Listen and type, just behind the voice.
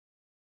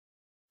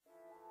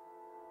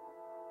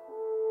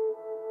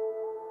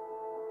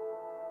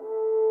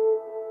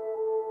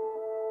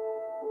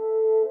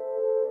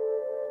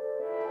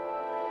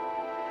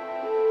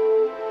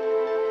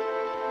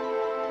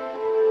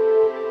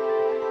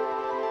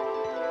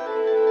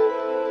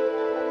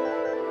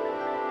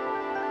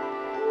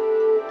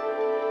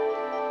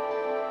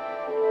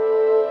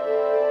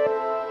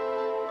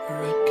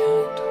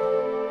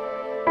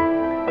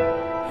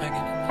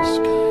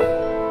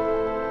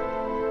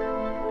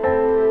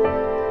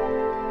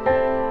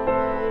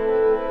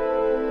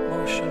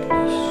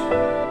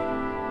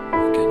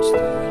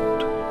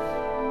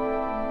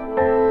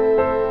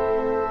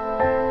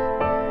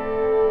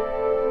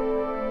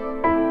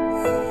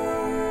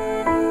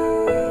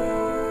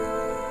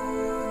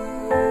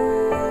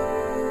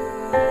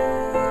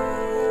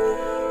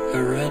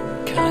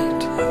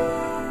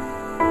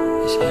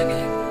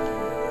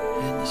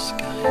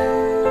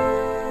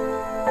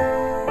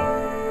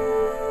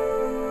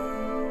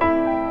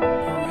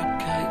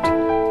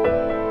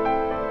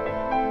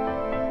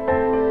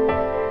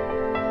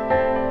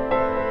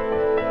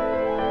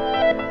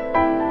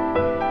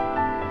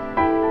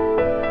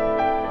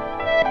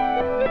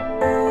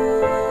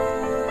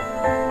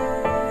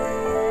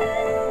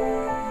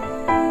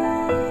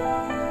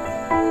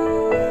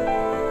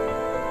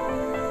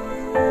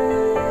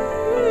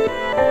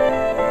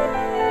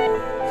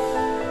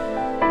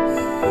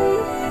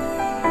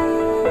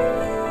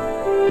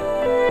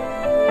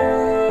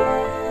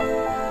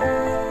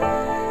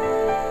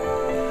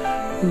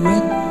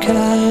Red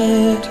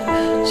kite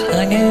is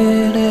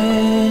hanging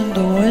in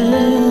the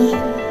wind.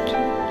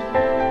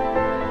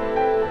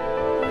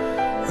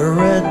 A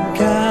red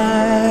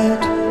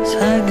kite is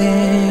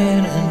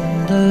hanging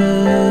in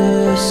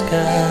the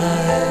sky.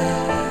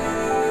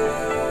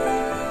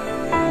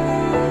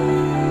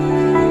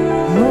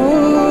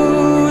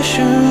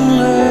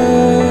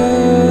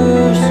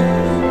 Motionless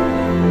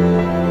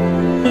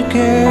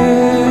against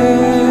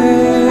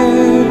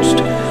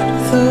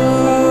the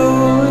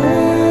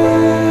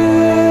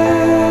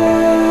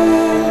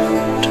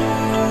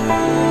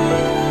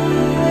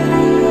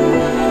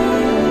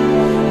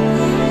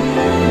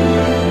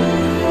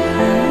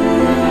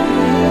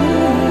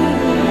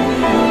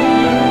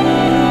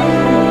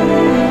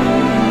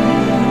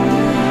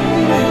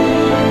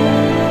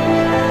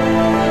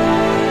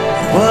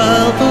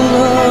well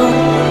below,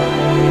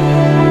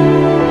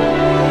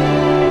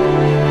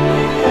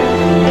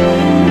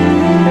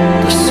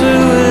 the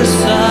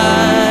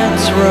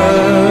suicides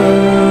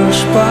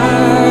rush by.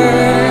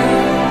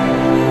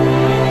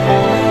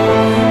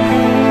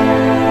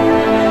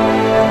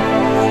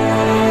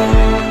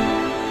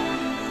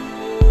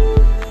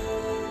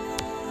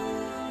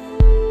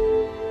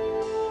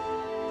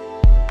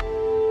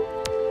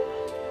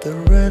 The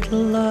red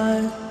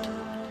light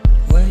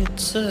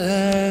waits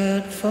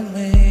ahead for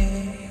me,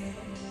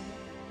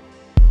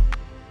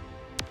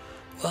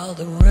 while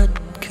the red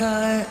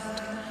kite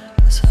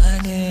is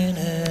hanging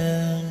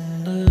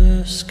in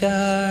the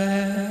sky.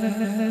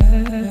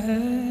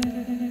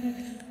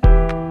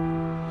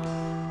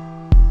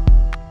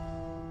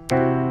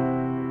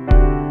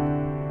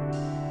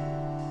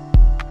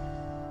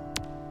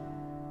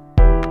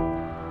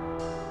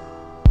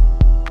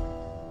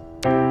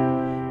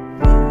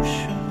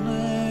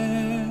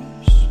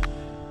 Motionless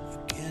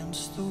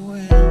against the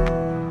wind.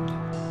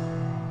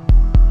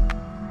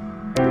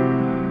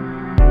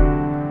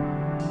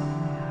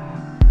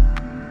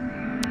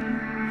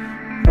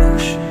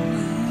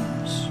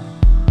 Motionless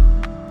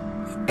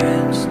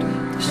against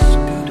the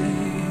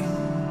scudding.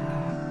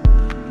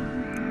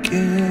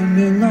 Give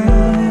me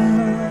life.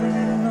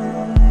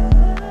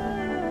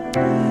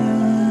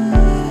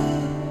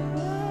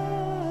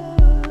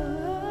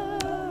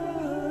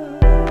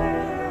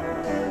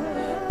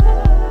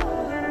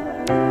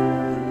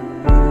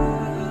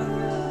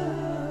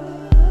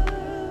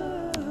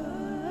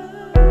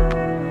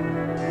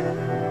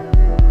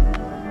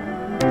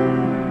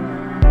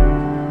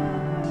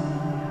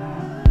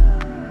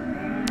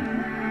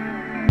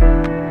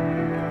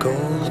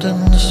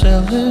 Golden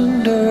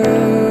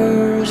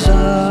cylinders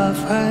of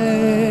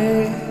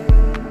hay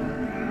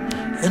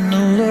in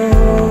the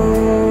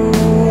low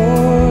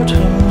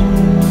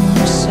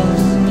autumn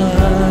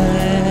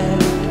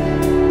sunlight.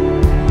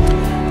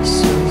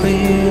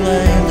 Surreal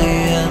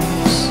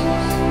aliens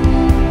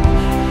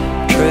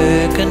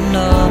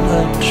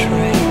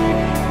trigonometry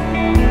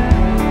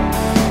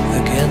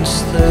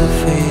against the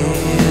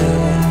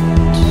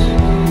fields.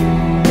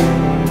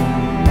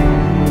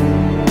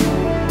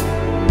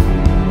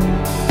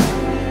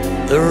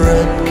 The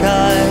red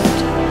kite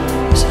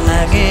is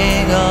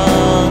hanging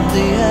on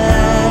the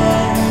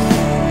air.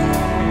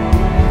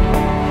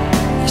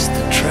 As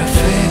the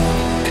traffic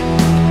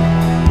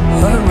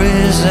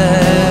hurries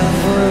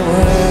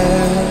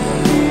everywhere,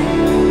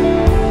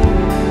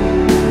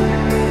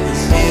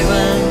 as you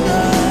and I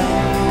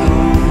go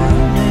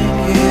running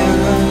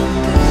here and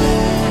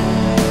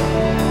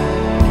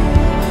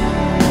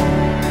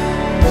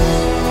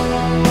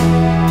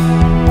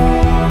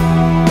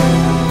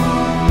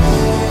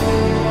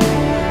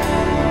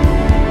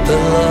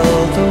below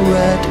the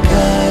red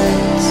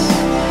kites,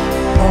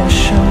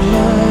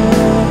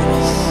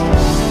 motionless,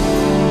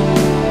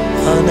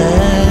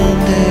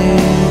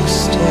 unending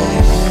stare.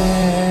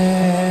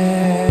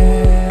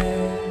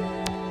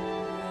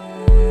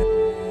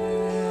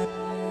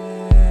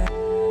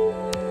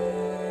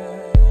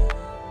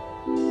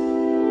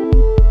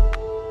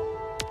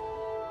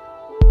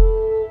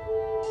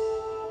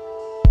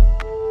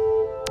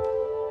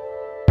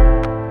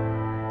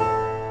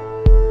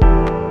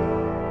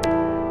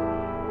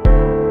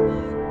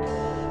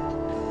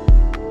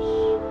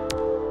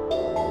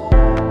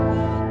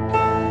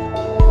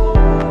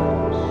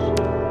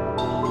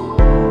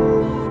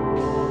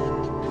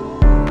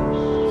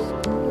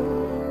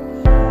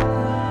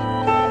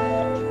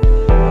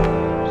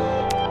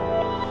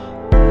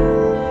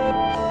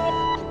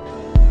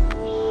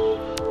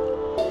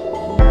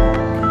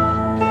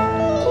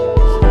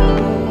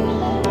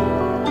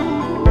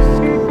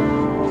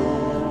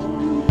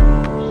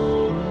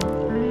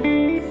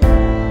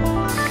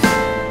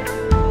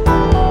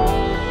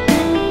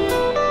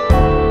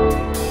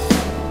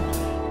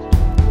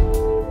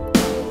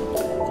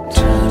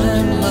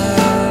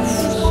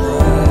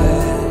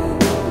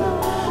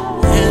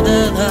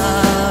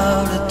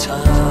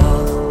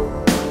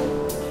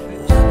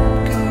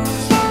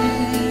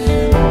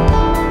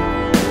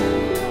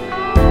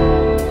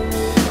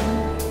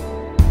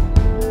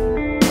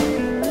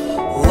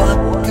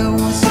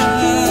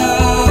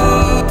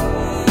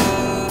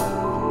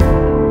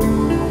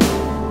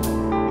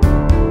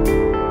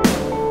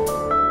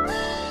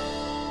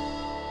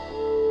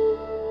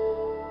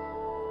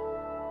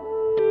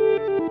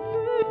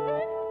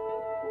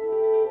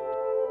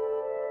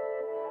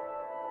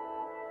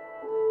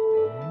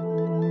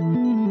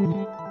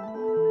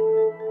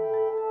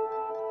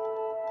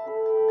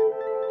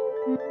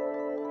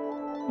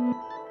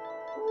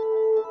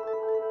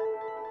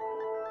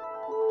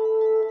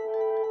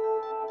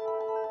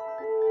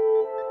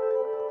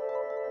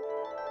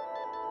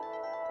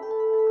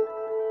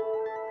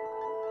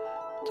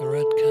 The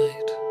red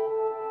kite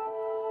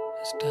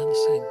is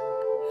dancing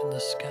in the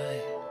sky,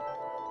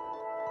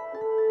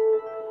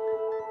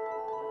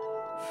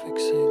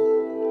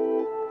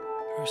 fixing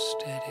her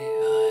steady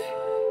eye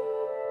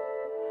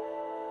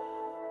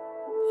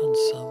on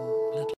some